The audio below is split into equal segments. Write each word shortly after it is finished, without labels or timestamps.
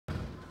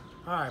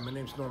Hi, my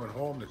name is Norman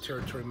Hall. I'm the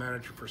Territory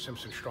Manager for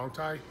Simpson Strong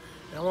Tie,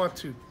 and I want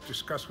to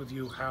discuss with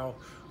you how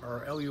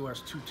our LUS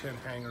 210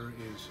 hanger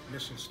is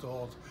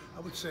misinstalled, I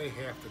would say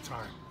half the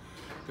time.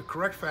 The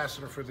correct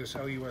fastener for this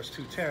LUS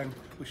 210,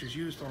 which is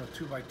used on a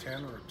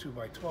 2x10 or a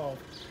 2x12,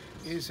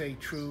 is a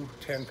true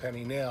 10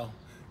 penny nail,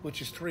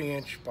 which is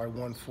 3" by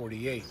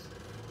 148.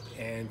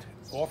 And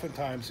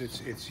oftentimes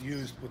it's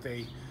used with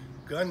a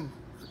gun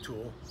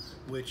tool,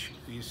 which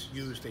is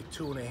used a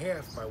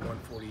 2.5 by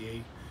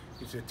 148.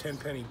 It's a 10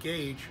 penny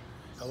gauge.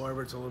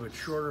 However, it's a little bit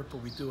shorter,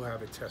 but we do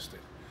have it tested.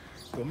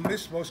 The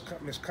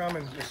most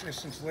common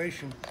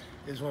misinstallation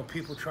is when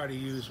people try to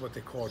use what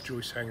they call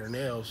joist hanger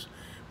nails,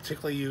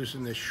 particularly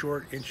using this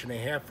short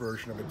 1.5"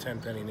 version of a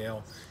 10 penny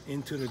nail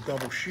into the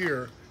double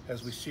shear,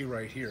 as we see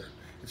right here.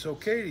 It's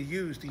okay to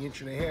use the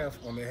 1.5"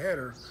 on the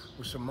header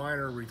with some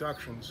minor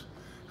reductions.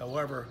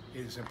 However,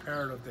 it is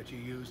imperative that you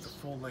use the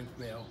full length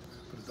nail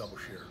for the double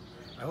shear.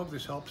 I hope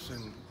this helps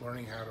in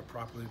learning how to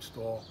properly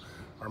install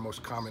our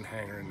most common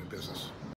hanger in the business.